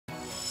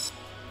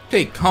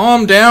Hey,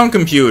 calm down,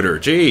 computer.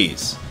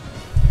 Jeez.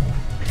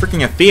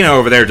 Freaking Athena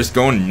over there just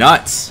going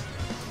nuts.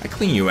 I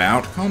clean you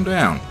out. Calm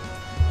down.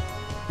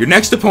 Your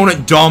next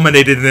opponent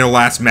dominated in their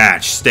last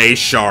match. Stay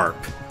sharp.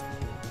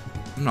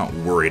 I'm not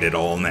worried at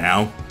all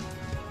now.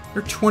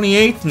 You're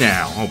 28th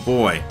now. Oh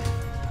boy.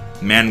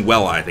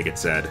 Manuela, I think it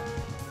said.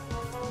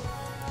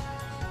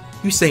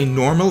 You say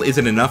normal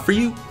isn't enough for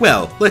you?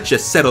 Well, let's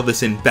just settle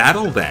this in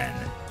battle then.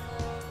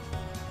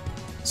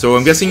 So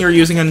I'm guessing you're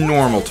using a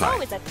normal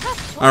type.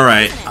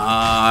 Alright,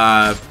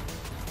 I'll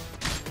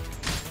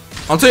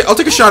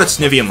take a shot at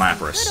Snivy and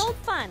Lapras.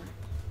 I'm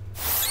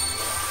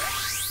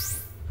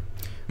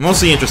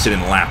mostly interested in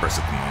Lapras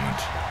at the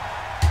moment.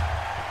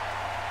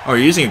 Oh,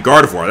 you're using a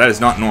Gardevoir. That is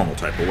not normal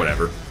type, but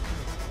whatever.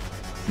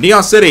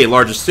 Neon City,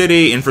 largest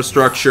city,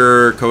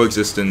 infrastructure,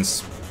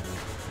 coexistence,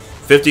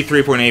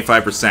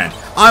 53.85%.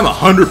 I'm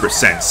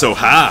 100%, so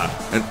ha!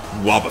 And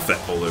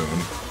Wobbuffet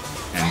balloon.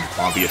 And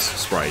obvious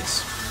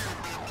sprites.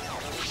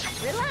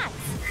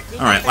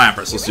 Alright,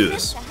 Lapras, let's do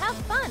this.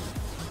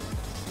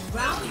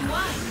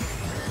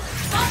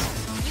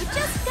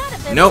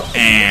 Nope,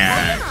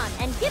 and...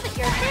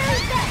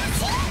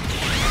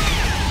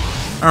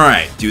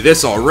 Alright, do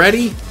this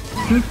already?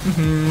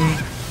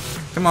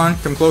 Come on,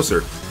 come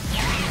closer.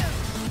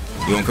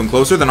 You won't come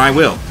closer? Then I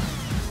will.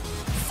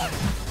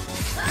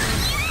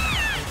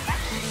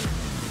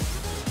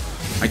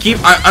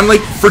 I'm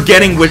like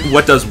forgetting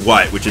what does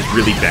what, which is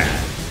really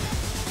bad.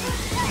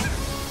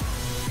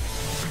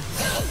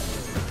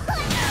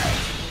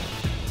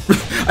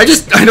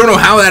 I don't know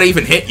how that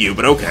even hit you,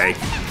 but okay.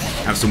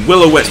 Have some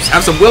Will-O-Wisps.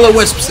 Have some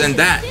Will-O-Wisps and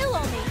that.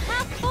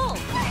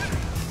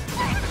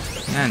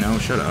 Yeah, no,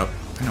 shut up.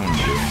 I know what I'm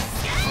doing.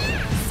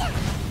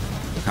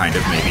 Kind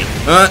of, maybe.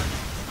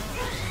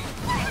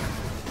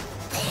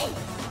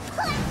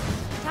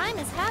 Time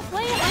is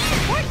halfway and our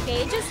support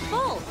gauge is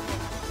full.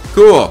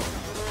 Cool.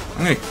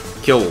 I'm gonna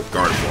kill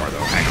Gardevoir,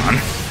 though. Hang on.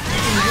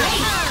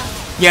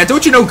 Yeah,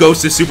 don't you know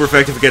Ghost is super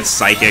effective against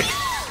Psychic?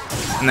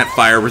 And that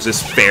Fire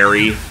Resist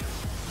Fairy.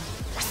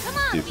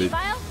 Stupid.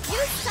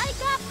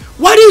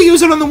 Why do you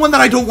use it on the one that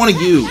I don't want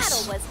to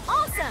use?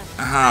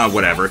 Ah,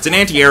 whatever. It's an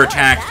anti-air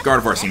attack.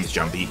 Gardevoir seems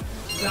jumpy.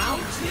 My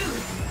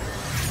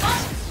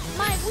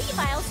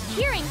Weavile's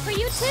cheering for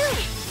you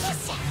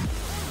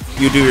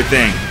too. You do your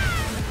thing.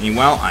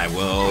 Meanwhile, I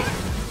will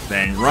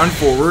then run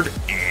forward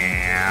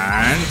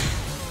and...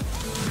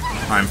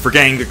 I'm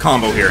forgetting the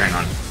combo here. Hang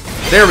on.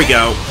 There we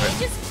go.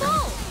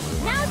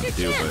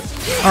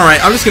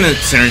 Alright, I'm just gonna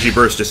Synergy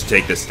Burst just to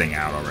take this thing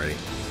out already.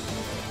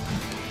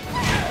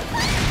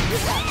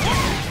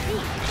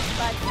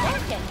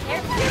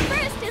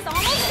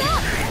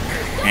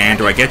 And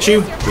do I get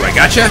you? Do I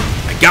gotcha?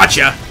 I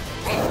gotcha!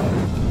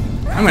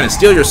 I'm gonna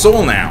steal your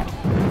soul now.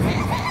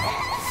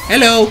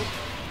 Hello!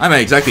 I'm at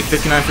exactly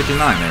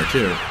 59.59 there,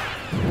 too.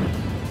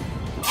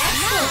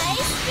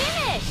 Nice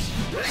finish!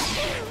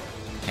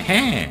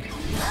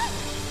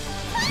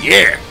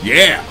 Yeah,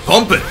 yeah!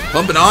 Pumping!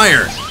 Pumping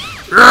iron!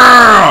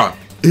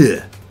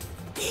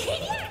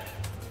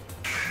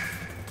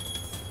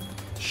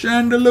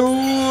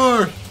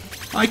 Chandelure!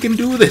 I can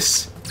do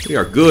this! We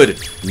are good.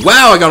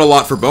 Wow, I got a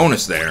lot for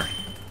bonus there.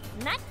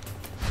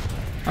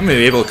 I'm gonna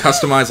be able to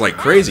customize like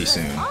crazy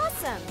soon.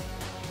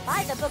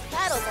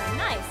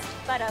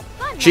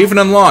 Achievement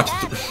unlocked,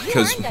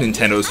 because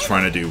Nintendo's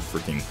trying to do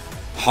freaking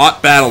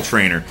hot battle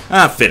trainer.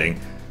 Ah, fitting.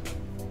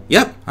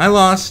 Yep, I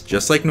lost,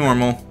 just like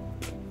normal.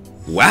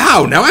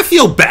 Wow, now I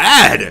feel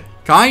bad!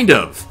 Kind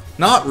of.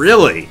 Not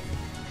really.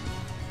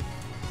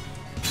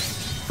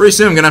 Pretty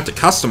soon I'm gonna have to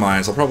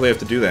customize. I'll probably have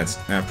to do that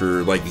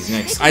after, like, these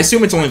next... I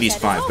assume it's only these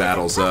 5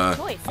 battles. I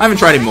haven't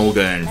tried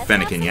Emolga and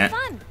Fennekin yet.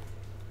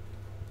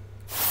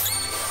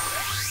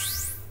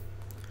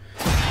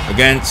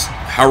 Against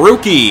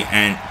Haruki,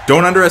 and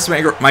don't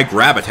underestimate my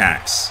grab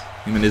attacks.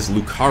 Him and his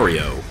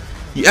Lucario.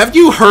 Have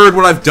you heard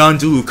what I've done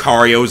to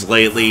Lucarios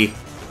lately?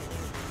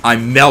 I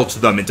melt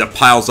them into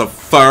piles of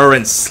fur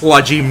and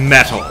sludgy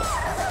metal.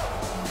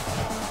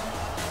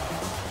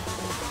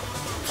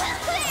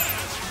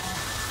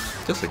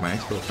 Just like my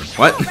ex-girlfriend.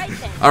 What?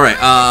 Alright,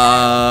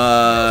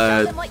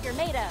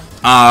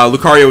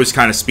 Lucario is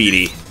kind of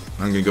speedy.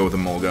 I'm gonna go with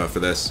Emolga for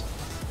this.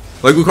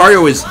 Like,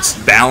 Lucario is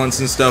balanced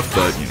and stuff,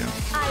 but, you know.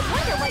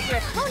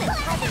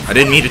 I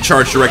didn't mean to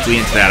charge directly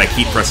into that. I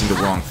keep pressing the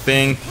wrong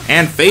thing.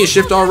 And phase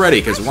shift already,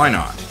 because why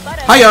not?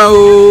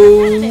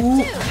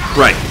 Hi-yo!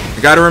 Right. I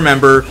gotta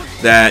remember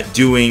that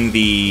doing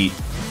the...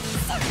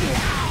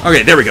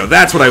 Okay, there we go.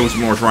 That's what I was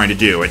more trying to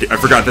do. I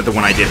forgot that the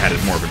one I did had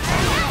more of a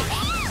problem.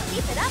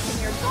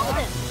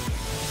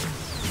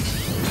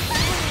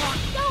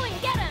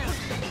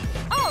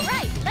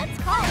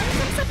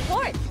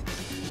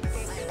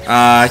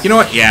 You know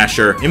what? Yeah,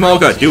 sure.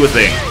 Emolga, do a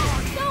thing.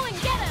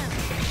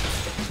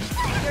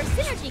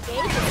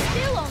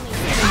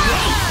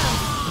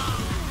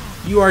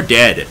 You are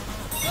dead.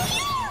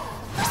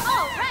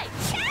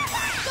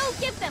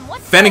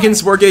 Fennekin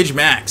Sport Gauge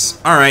Max.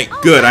 Alright,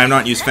 good. I have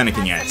not used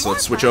Fennekin yet, so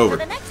let's switch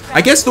over. I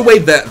guess the way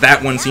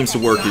that one seems to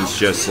work is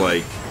just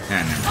like...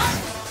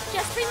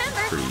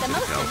 Pretty easy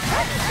to tell.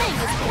 thing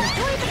is to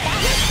enjoy the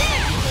battle. Your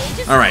synergy gauge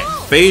is Alright,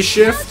 full. phase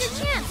shift. Now's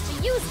your chance to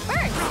use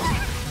burst.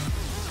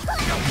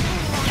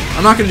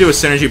 I'm not going to do a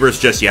synergy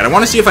burst just yet. I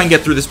want to see if I can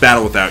get through this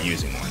battle without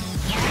using one.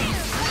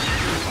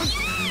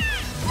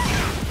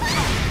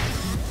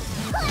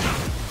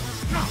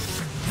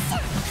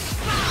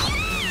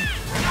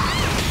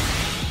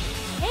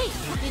 Hey,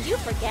 did you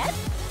forget?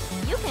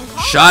 You can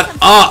call Shut some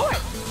up!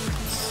 support.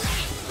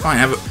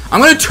 Fine,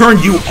 I'm going to turn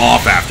you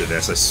off after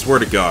this, I swear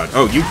to God.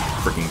 Oh, you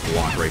freaking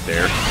block right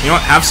there. You know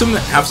what? Have some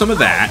of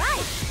that.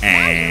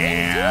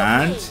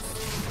 And...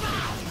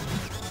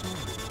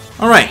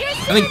 Alright,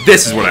 I think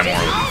this is what I'm more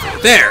looking for.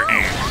 There,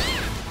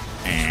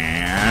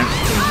 and...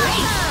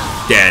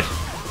 Dead.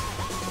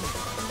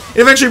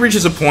 It eventually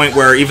reaches a point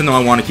where, even though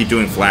I want to keep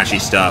doing flashy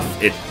stuff,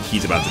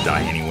 he's about to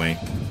die anyway.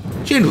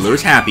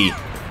 Chandelur's happy.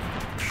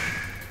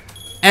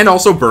 And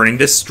also burning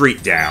this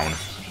street down.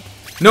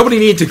 Nobody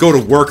need to go to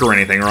work or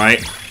anything,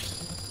 right?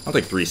 I'll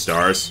take 3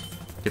 stars.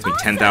 Gets me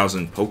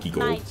 10,000 Poke My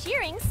Gold.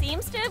 cheering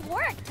seems to have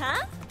worked,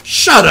 huh?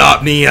 Shut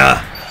up, Nia!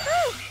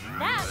 Whew,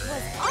 that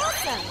was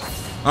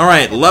awesome.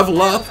 Alright,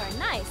 level up. Battles are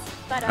nice,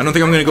 but I don't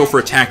think I'm gonna go for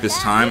attack this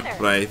that time, either.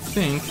 but I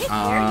think, Pick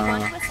where you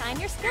want to assign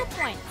your skill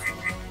points.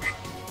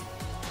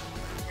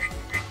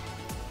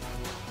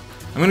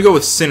 I'm gonna go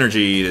with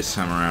Synergy this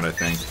time around, I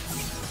think.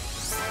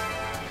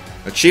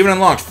 Achievement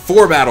unlocked,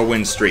 4 battle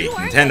win streak.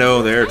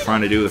 Nintendo, they're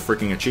trying to do the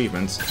freaking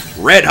achievements.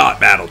 Red Hot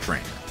Battle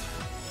Trainer.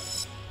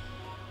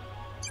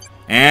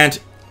 And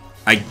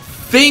I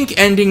think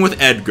ending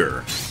with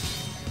Edgar,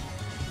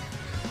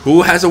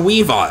 who has a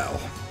Weavile.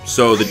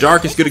 So the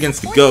dark is good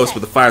against the ghost, but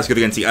the fire is good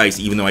against the ice,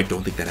 even though I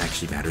don't think that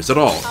actually matters at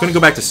all. I'm gonna go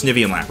back to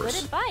Snivy and Good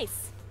Lapras.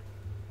 advice.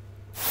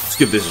 Let's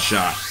give this a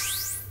shot.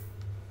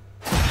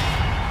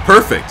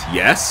 Perfect,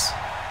 yes.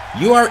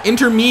 You are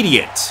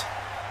intermediate.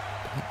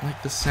 Don't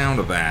like the sound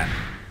of that.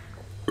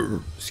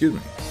 Excuse me.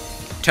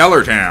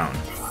 Tellertown.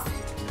 Oh,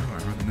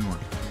 I hardly know her.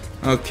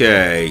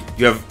 Okay,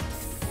 you have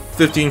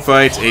 15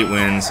 fights, 8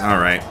 wins.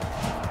 Alright.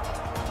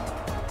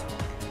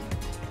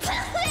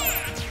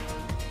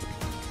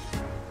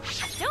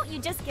 Don't you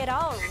just get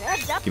all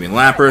revved up? Give me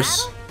before a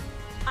Lapras. battle?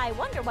 I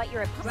wonder what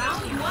your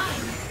opponent.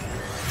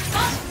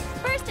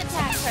 First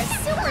attacks are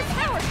super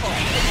powerful, but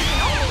you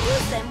can only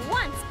use them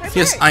once per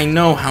Yes, burst. I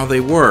know how they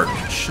work.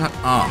 Shut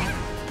up.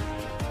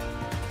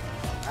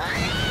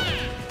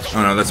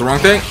 Oh no, that's the wrong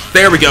thing.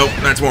 There we go.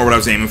 That's more what I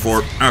was aiming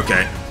for.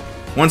 Okay.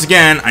 Once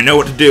again, I know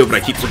what to do, but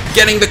I keep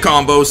forgetting the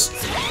combos.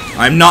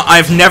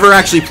 I've never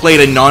actually played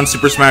a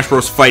non-Super Smash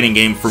Bros. Fighting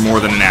game for more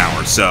than an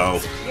hour,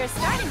 so... You're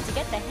starting to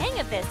get the hang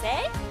of this,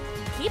 eh?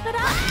 Keep it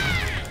up.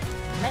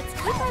 Let's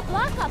keep our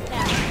block up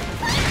now.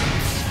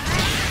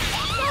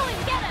 Go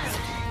and get him.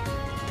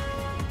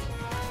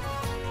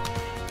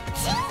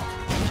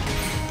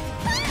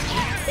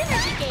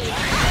 Synergy gauge.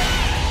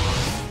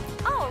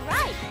 All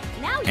right.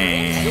 Now you're in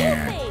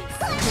And- two phase.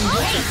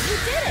 You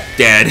did it.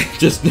 Dead.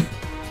 Just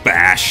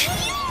bash.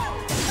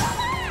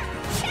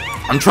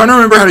 I'm trying to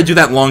remember how to do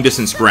that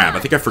long-distance grab. I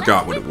think I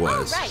forgot what it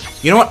was.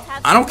 You know what?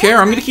 I don't care.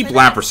 I'm going to keep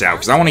Lapras out,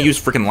 because I want to use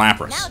freaking Now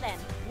Lapras. then,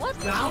 what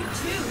round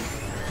 2?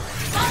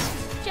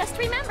 Just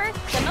remember,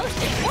 the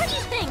most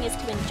important thing is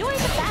to enjoy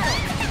the battle.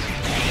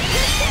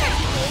 Your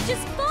synergy gauge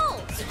is full.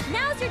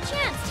 Now's your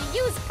chance to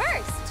use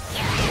burst.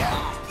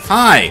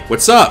 Hi,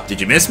 what's up?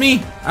 Did you miss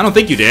me? I don't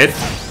think you did.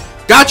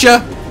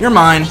 Gotcha! You're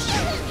mine.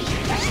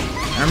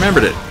 I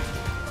remembered it.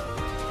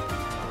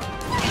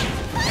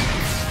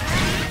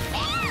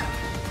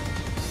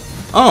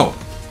 Oh.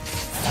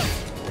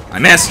 I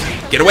missed.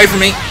 Get away from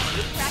me.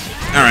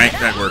 Alright,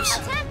 that works.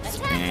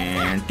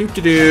 And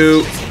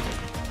doo-doo-doo.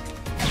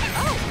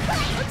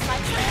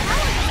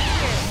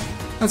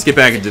 Let's get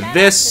back into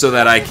this so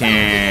that I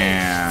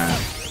can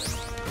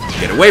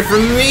get away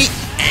from me.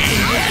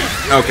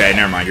 Okay,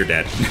 never mind, you're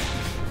dead.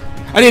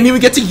 I didn't even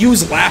get to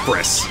use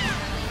Lapras.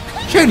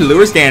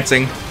 Chandelur's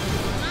dancing.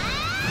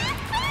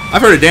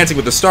 I've heard of Dancing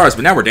with the Stars,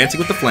 but now we're dancing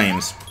with the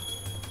flames.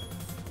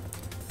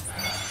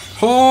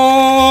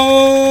 Oh!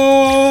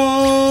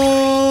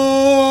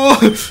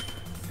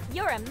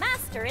 You're a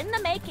master in the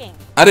making.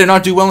 I did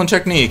not do well in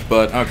technique,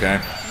 but okay.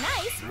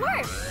 Nice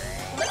work.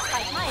 Looks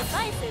like my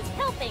advice is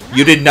helping.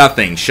 You did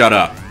nothing. Shut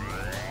up.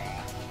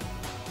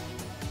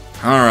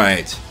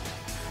 Alright.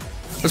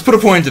 Let's put a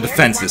point into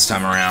defense this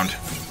time around.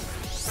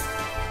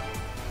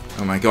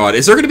 Oh my god.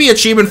 Is there going to be an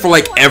achievement for,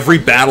 like, every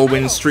battle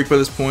win streak by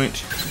this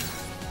point?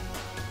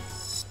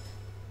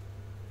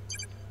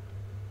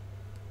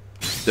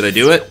 Did I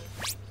do it?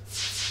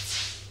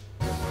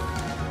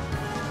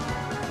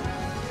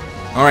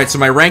 Alright, so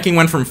my ranking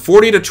went from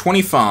 40 to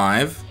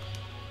 25.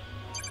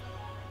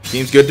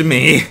 Seems good to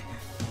me.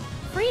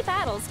 Free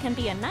battles can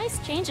be a nice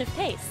change of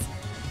pace.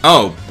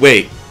 Oh,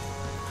 wait.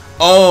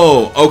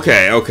 Oh,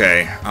 okay,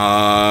 okay.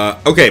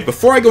 Okay,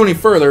 before I go any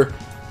further,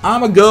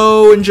 I'ma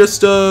go and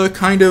just,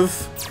 kind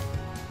of...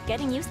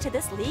 Getting used to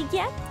this league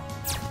yet?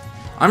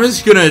 I'm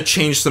just gonna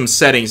change some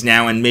settings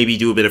now and maybe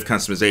do a bit of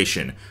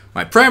customization.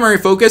 My primary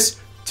focus,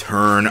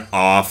 turn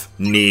off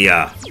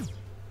Nia.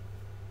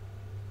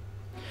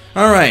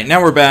 Alright,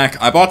 now we're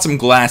back. I bought some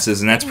glasses,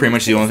 and that's pretty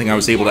much the only thing I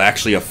was able to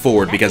actually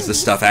afford, because this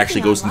stuff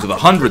actually goes into the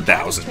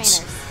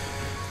 100,000s.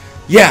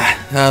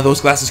 Yeah,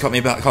 those glasses cost me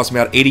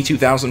about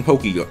 82,000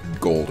 Pokkén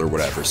gold or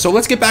whatever. So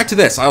let's get back to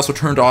this. I also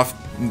turned off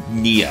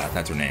Nia,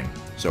 that's her name.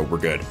 So we're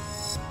good.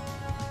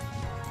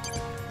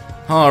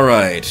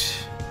 Alright.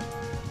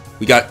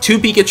 We got 2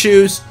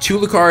 Pikachus, 2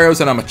 Lucarios,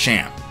 and I'm a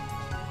champ.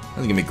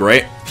 That's gonna be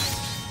great.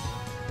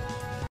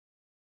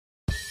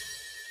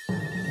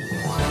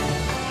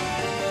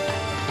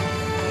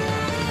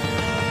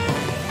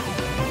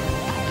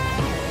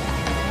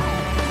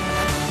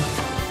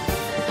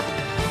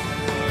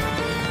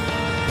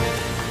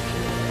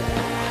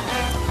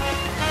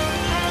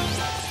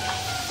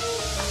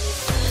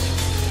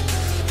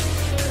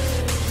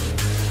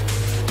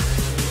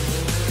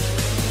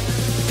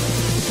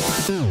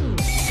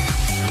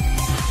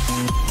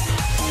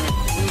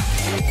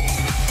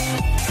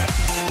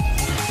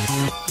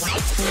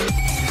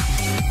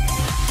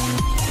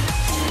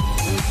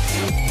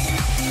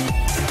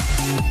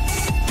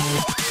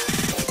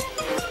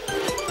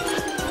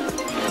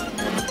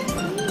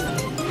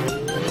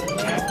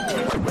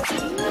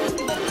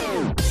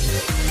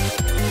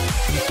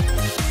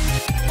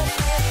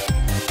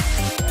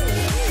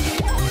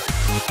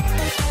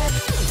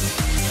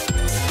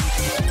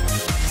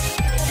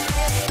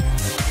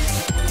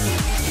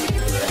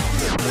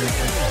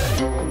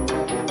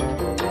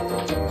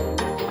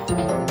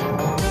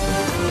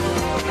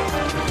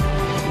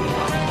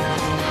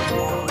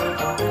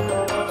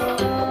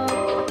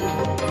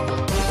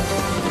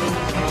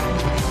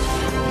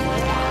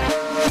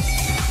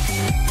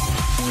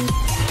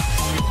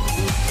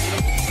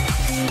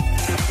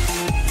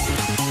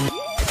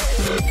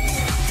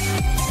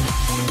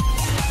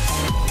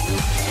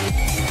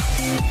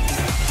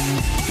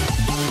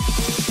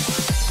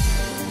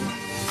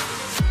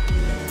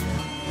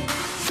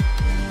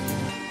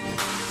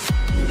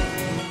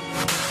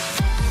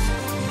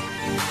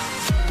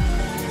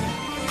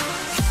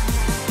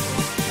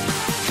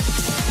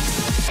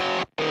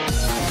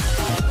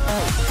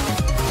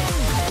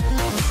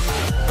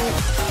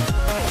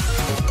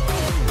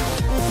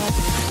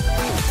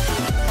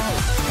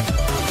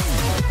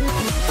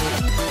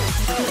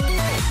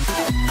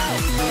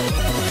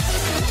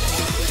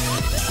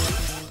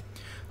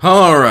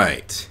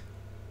 Alright.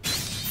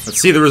 Let's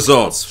see the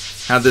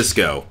results. How'd this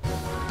go?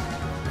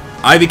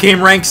 I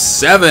became rank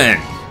 7!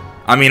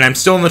 I mean, I'm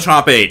still in the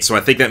top 8, so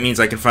I think that means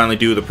I can finally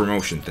do the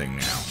promotion thing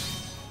now.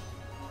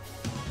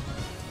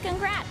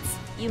 Congrats!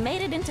 You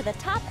made it into the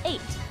top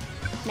 8.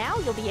 Now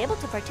you'll be able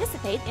to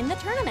participate in the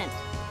tournament.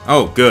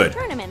 Oh, good.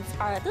 Tournaments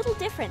are a little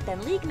different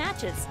than league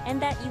matches, in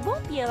that you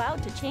won't be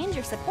allowed to change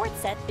your support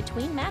set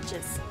between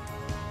matches.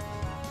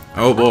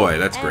 Oh boy,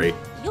 that's great.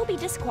 You'll be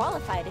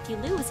disqualified if you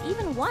lose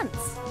even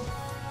once.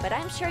 But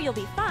I'm sure you'll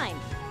be fine.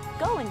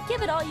 Go and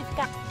give it all you've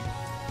got.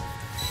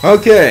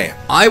 Okay,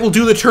 I will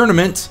do the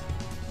tournament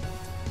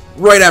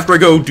right after I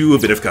go do a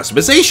bit of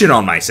customization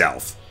on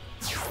myself.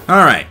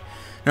 Alright,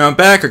 now I'm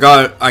back.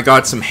 I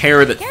got some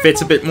hair that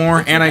fits a bit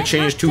more, and I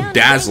changed to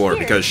Dazzler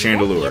because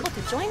Chandelure.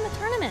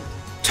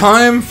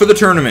 Time for the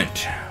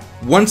tournament.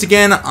 Once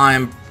again,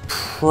 I'm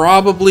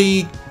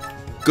probably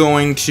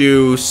going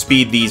to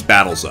speed these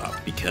battles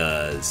up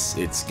because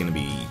it's going to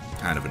be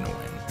kind of annoying.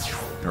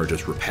 Or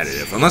just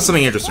repetitive, unless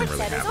something interesting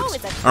really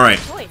happens. Alright,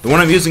 the one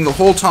I'm using the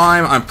whole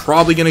time, I'm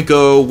probably going to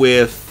go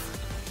with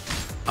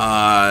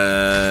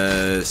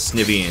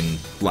Snivy and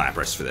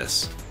Lapras for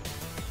this.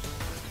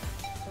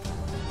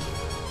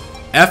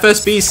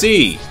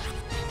 FSBC!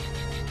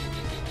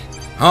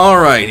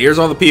 Alright, here's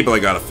all the people I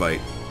gotta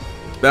fight.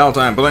 It's battle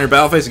time, put on your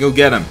battle face and go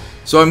get them.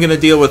 So I'm gonna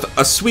deal with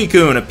a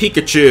Suicune, a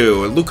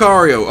Pikachu, a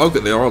Lucario. Oh,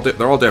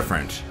 they're all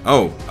different.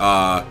 Oh,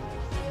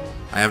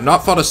 I have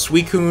not fought a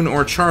Suicune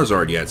or a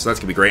Charizard yet, so that's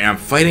gonna be great. I'm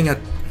fighting a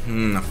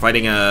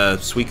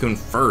Suicune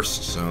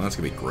first, so that's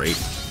gonna be great.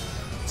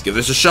 Let's give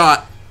this a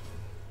shot,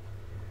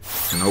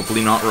 and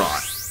hopefully not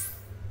rot.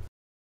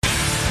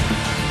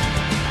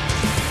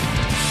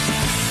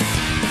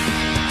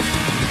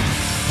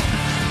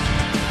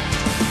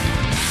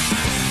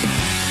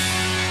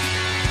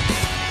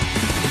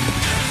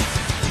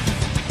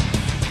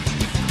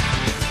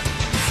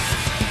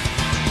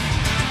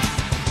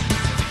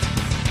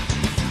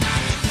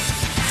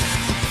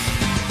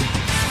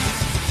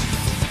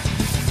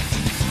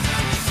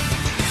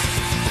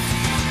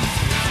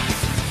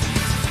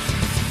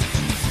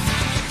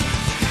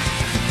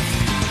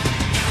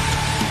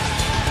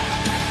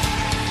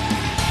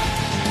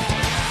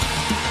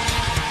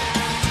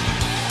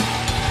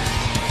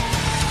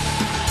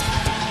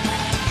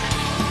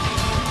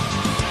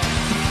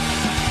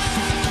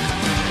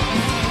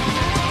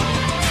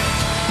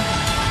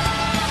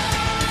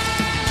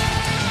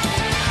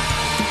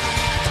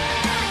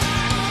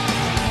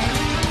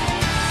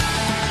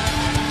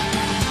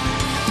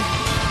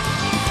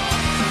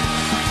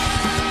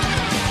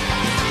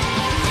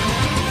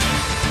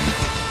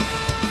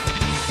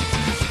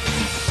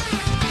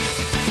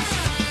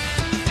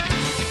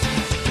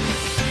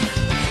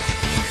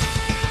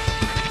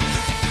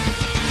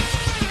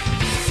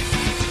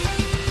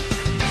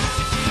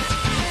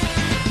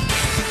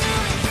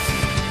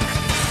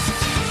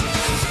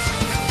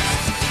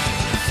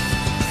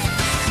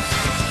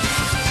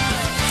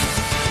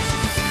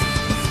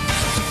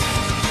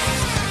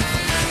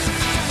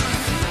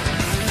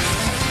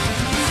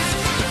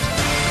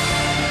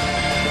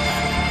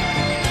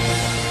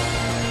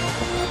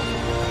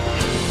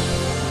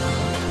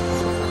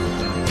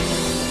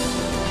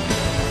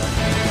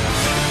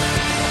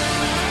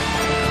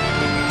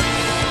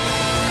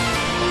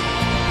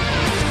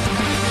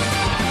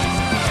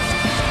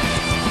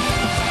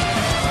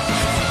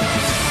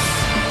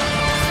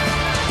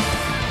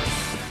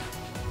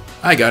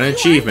 I got an You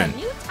achievement.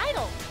 earned a new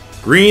title.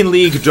 Green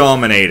League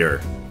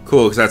Dominator.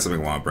 Cool, because that's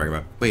something I want to brag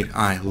about. Wait,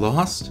 I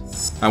lost?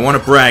 I want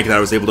to brag that I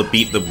was able to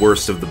beat the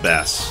worst of the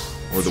best.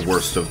 Or the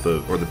worst of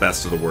the... Or the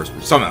best of the worst.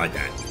 Something like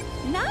that.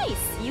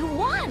 Nice, you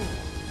won.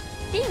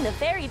 Being the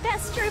very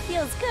best sure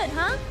feels good,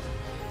 huh?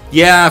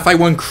 Yeah, if I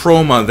won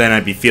Chroma, then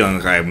I'd be feeling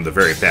like I'm the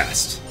very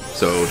best.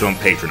 So don't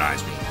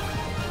patronize me.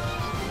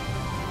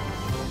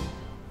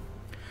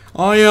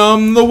 I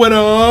am the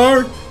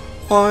winner!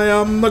 I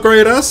am the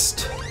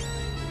greatest!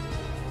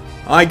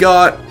 I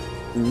got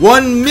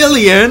 1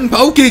 million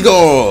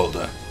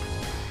Pokegold!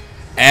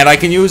 And I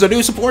can use a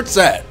new support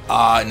set.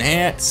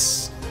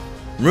 Enhance.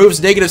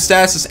 Removes negative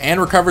status and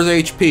recovers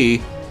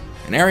HP.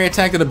 An area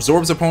attack that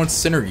absorbs opponent's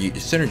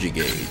synergy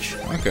gauge.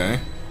 Okay.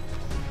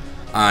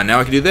 Now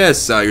I can do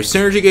this. Your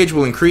synergy gauge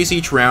will increase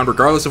each round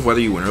regardless of whether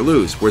you win or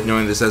lose. Worth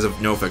knowing this has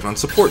no effect on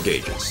support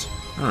gauges.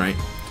 Alright.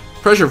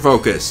 Pressure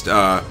focused.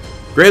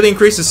 Greatly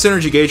increases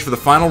synergy gauge for the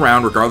final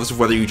round regardless of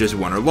whether you just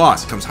won or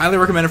lost. It comes highly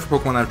recommended for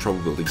Pokemon that have trouble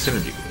building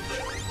synergy gauge.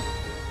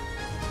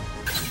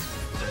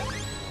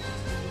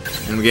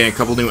 And we're getting a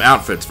couple new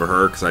outfits for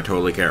her because I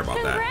totally care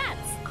about that.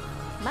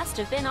 Congrats! Must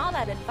have been all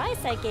that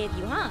advice I gave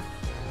you, huh?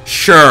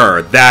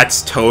 Sure,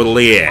 that's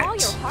totally it. All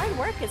your hard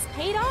work has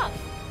paid off.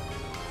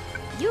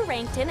 You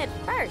ranked in at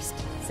first,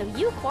 so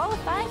you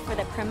qualify for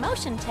the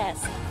promotion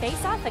test.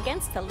 Face off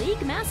against the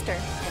League Master,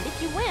 and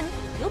if you win,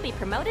 you'll be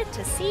promoted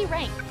to C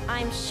rank.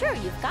 I'm sure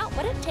you've got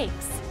what it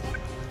takes.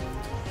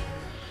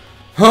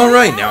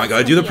 Alright, now I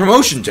gotta do the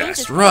promotion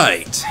test,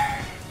 right.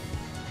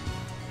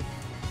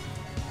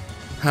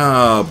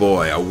 Oh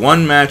boy, a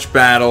one-match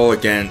battle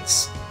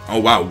against... Oh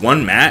wow,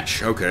 one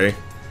match? Okay.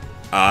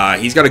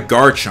 He's got a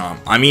Garchomp.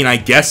 I mean, I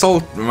guess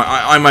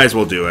I might as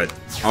well do it.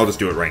 I'll just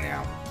do it right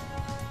now.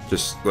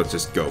 Let's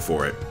just go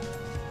for it.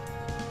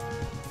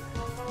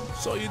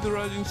 So you're the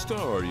rising star,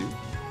 are you?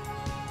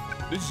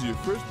 This is your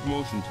first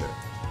promotion test.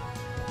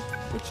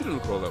 But you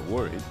don't call that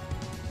worried.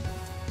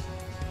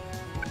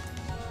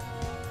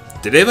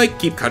 Did they, like,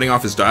 keep cutting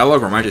off his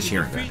dialogue, or am I just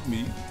hearing that? Defeat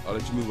me, I'll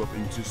let you move up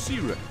into C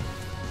rank.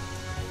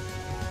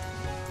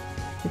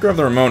 I'll grab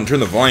the remote and turn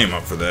the volume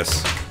up for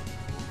this.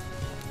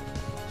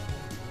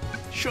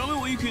 Show me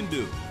what you can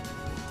do.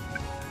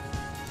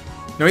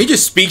 No, he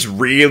just speaks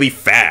really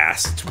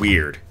fast. It's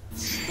weird.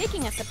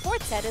 Picking a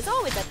support set is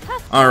always a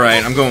tough...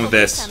 Alright, I'm going with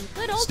this. Some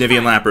good old Snivy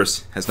and fun.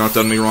 Lapras has not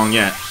done me wrong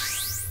yet.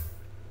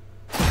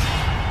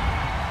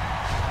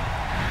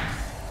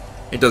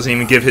 It doesn't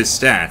even give his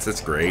stats.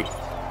 That's great.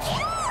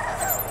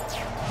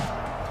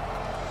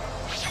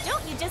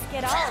 Don't you just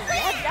get all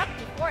revved up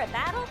before a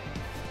battle?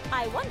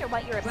 I wonder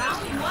what you're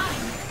about to do.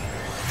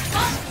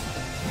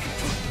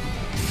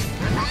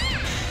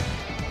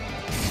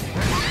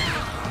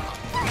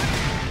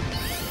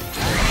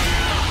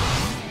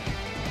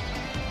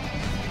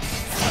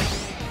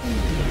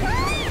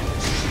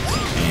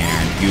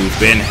 You've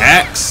been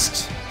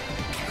hexed.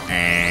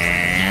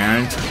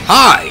 And...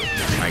 Hi!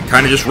 I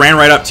kind of just ran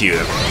right up to you.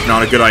 That's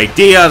not a good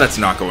idea. That's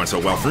not going so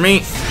well for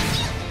me.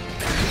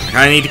 I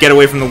kind of need to get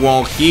away from the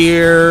wall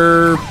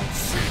here.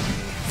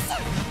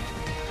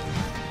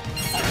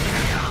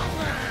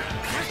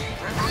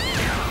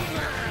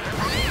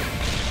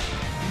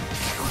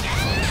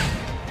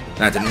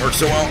 That didn't work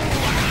so well.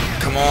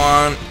 Come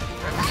on.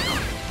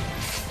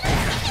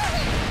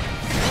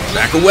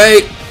 Back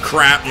away.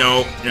 Crap,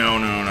 no,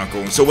 not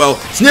going so well.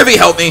 Snivy,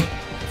 help me!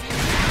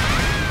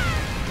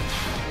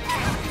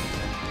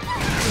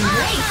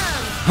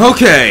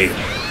 Okay,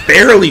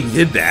 barely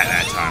did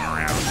that time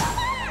around.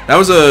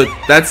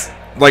 That's,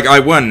 like, I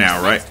won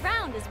now, right?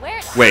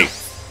 Wait.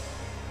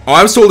 Oh,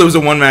 I was told it was a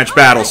one-match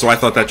battle, so I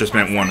thought that just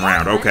meant one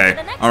round. Okay,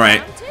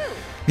 alright.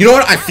 You know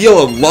what? I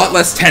feel a lot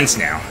less tense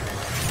now.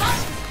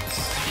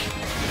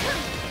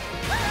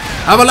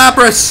 Have a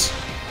Lapras!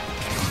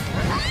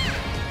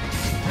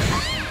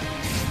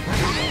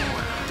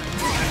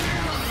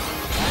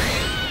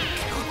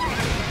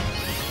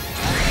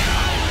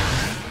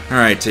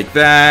 Alright, take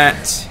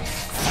that.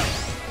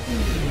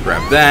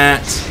 Grab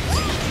that.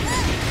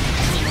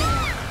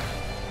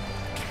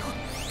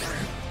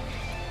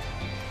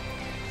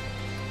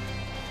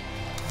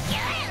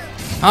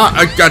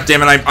 God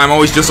damn it, I'm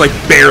always just like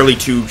barely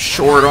too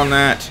short on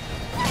that.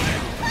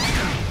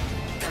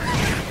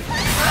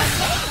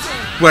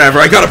 Whatever,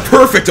 I got a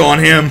perfect on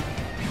him.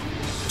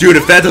 Dude,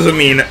 if that doesn't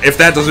mean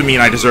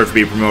I deserve to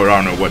be promoted,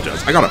 I don't know what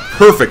does. I got a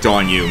perfect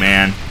on you,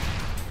 man.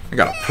 I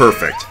got a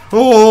perfect.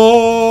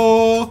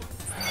 Oh!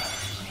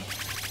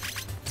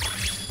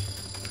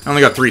 I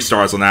only got 3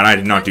 stars on that. I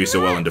did not do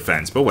so well in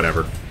defense, but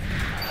whatever.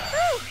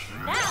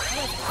 That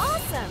was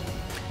awesome.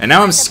 And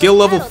now I'm skill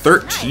level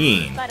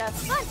 13. But a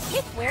fun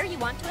pick where you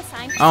want to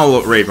assign.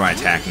 I'll raise my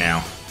attack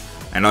now.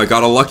 And I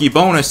got a lucky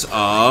bonus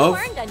of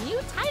You earned a new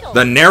title.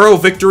 the Narrow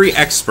Victory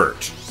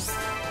Expert.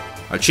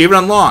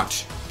 Achievement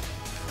unlocked.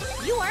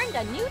 You earned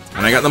a new title.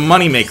 And I got the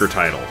Moneymaker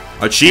title.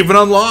 Achievement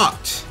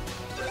unlocked.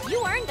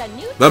 You earned a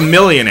new The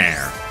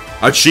Millionaire.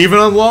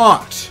 Achievement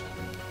unlocked.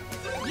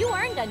 You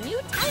earned a new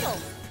title.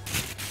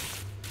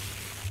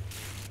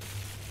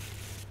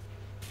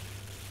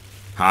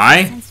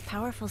 Hi?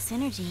 powerful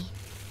synergy.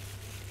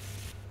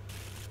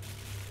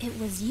 It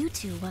was you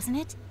two, wasn't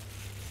it?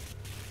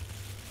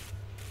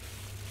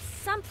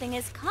 Something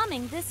is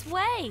coming this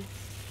way.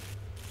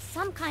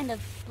 Some kind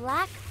of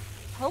black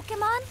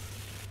Pokkén?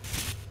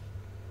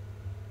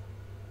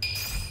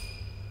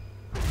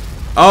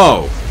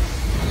 Oh.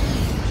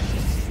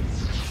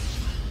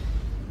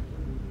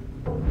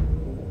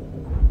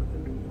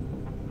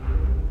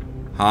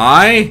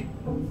 Hi?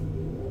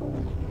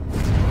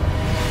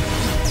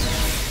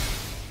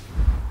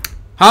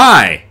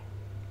 Hi!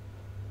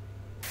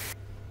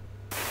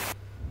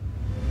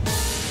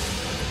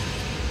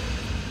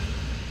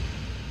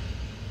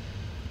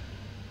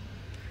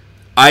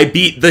 I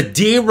beat the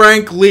D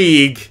rank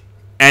league,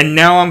 and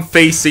now I'm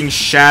facing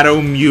Shadow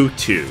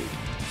Mewtwo.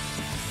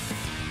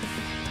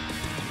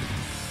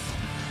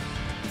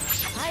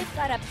 I've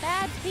got a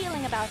bad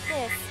feeling about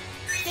this.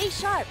 Stay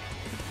sharp.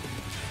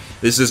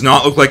 This does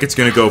not look like it's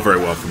gonna go very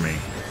well for me.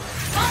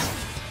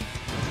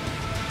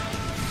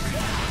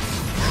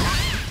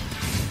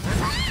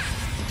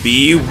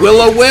 Be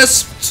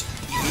Will-O-Wisped!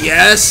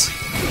 Yes!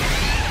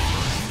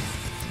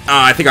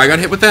 I think I got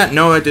hit with that?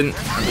 No, I didn't.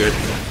 I'm good.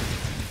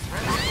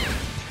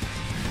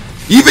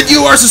 Even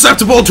you are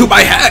susceptible to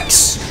my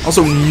hex!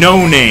 Also,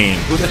 no name.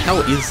 Who the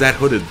hell is that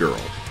hooded girl?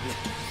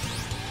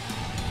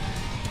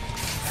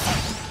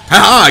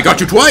 Haha, I got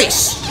you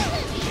twice!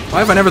 Why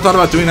have I never thought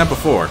about doing that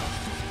before?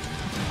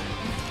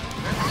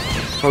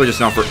 Probably just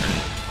not for...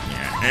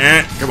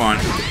 Yeah, come on,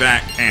 get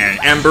back. And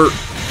Ember.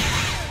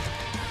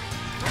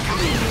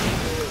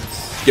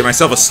 Get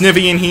myself a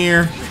Snivy in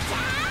here.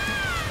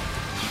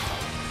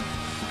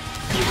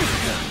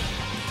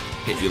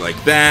 Hit you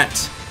like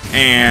that.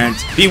 And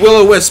be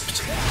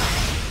Will-O-Wisped.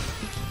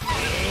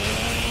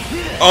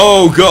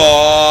 Oh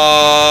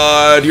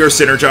god! You're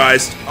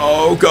synergized.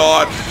 Oh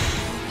god.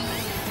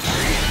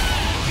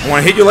 I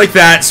want to hit you like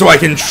that so I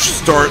can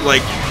start,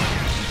 like,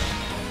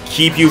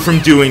 keep you from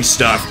doing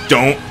stuff.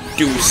 Don't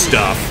do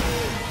stuff.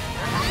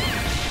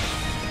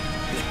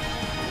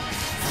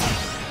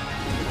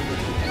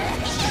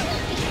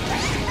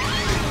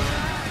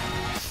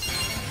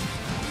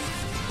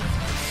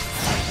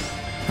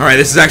 Alright,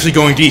 this is actually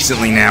going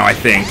decently now, I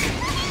think.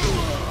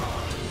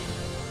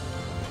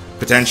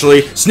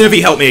 Potentially. Snivy,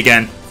 help me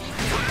again.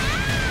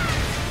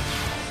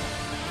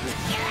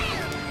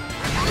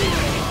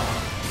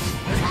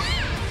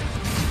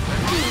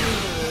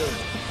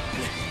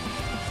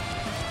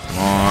 Come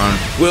on.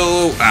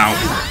 Willow, ow.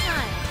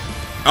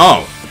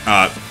 Oh,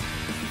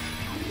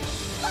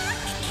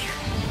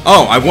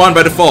 Oh, I won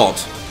by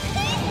default.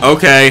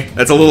 Okay,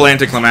 that's a little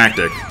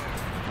anticlimactic.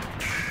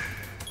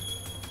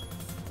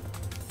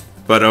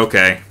 But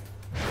okay.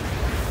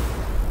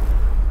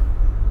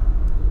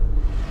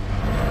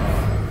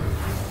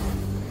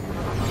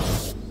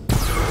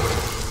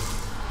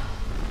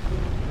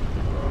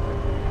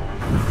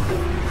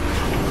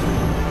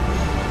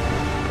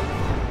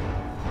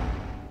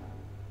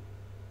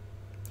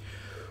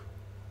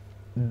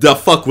 The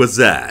fuck was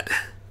that?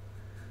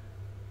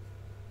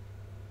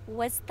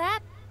 Was that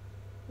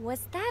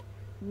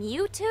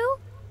Mewtwo?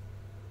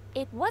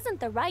 It wasn't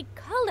the right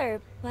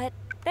color, but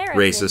there have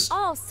Racist. been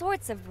all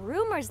sorts of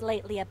rumors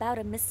lately about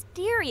a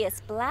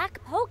mysterious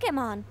black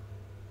Pokkén.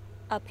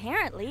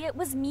 Apparently it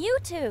was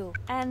Mewtwo.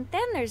 And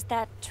then there's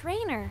that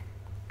trainer.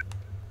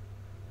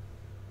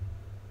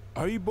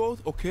 Are you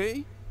both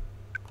okay?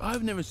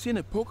 I've never seen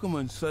a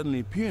Pokemon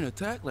suddenly appear and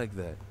attack like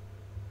that.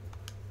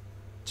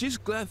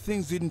 Just glad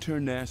things didn't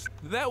turn nasty.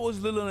 That was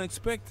a little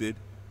unexpected,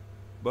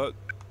 but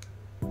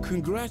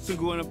congrats on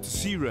going up to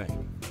C rank.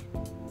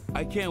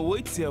 I can't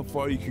wait to see how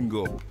far you can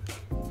go.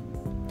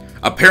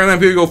 Apparently I'm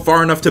going to go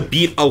far enough to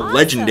beat a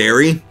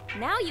legendary.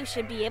 Now you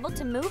should be able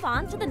to move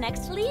on to the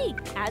next league.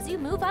 As you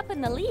move up in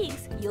the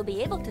leagues, you'll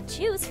be able to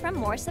choose from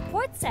more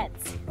support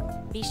sets.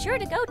 Be sure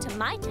to go to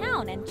my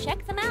town and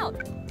check them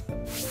out.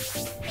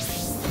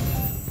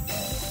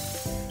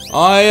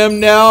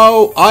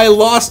 I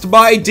lost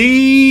my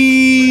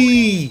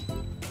D!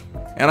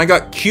 And I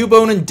got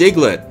Cubone and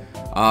Diglett.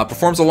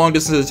 Performs a long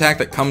distance attack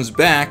that comes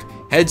back.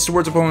 Heads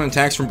towards opponent and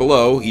attacks from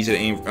below. Easy to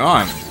aim.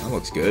 Oh, that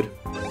looks good.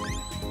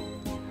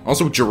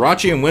 Also,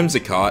 Jirachi and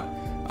Whimsicott.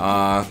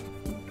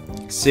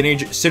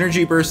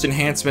 Synergy Burst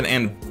Enhancement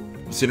and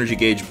Synergy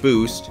Gauge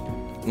Boost.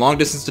 Long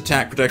distance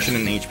attack protection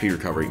and HP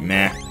recovery.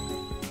 Meh.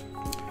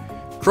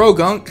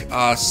 Krogunk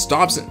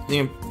stops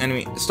the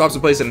enemy, stops in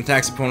place and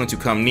attacks opponents who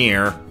come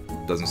near.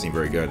 Doesn't seem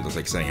very good. It looks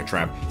like setting a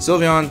trap.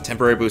 Sylveon,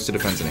 temporary boost to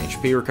defense and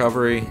HP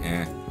recovery.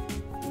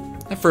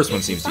 That first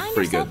one seems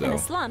pretty good though. In a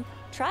slump,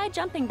 try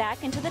jumping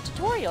back into the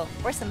tutorial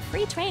or some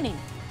free training.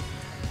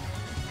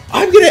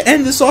 I'm gonna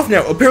end this off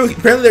now. Apparently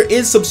there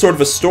is some sort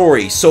of a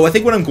story. So I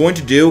think what I'm going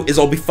to do is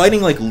I'll be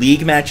fighting like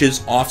league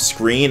matches off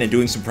screen and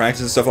doing some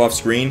practice and stuff off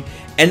screen,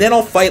 and then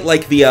I'll fight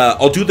like the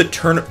I'll do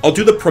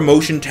the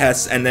promotion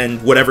tests, and then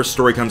whatever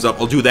story comes up,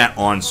 I'll do that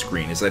on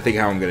screen. Is I think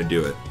how I'm gonna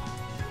do it.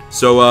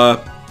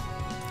 So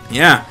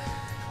yeah.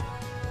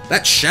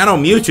 that Shadow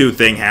Mewtwo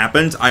thing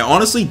happened. I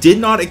honestly did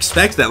not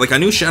expect that. Like, I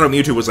knew Shadow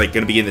Mewtwo was, like,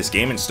 gonna be in this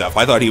game and stuff.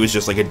 I thought he was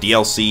just, like, a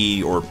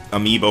DLC or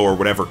amiibo or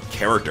whatever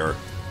character.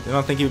 I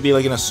don't think he would be,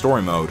 like, in a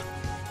story mode.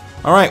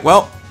 Alright,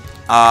 well,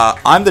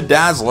 I'm the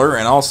Dazzler,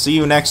 and I'll see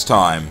you next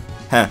time.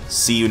 Heh,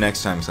 see you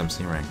next time, because I'm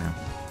seeing right now.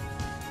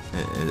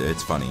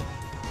 It's funny.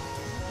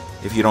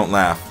 If you don't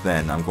laugh,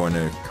 then I'm going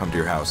to come to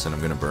your house and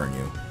I'm going to burn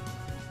you.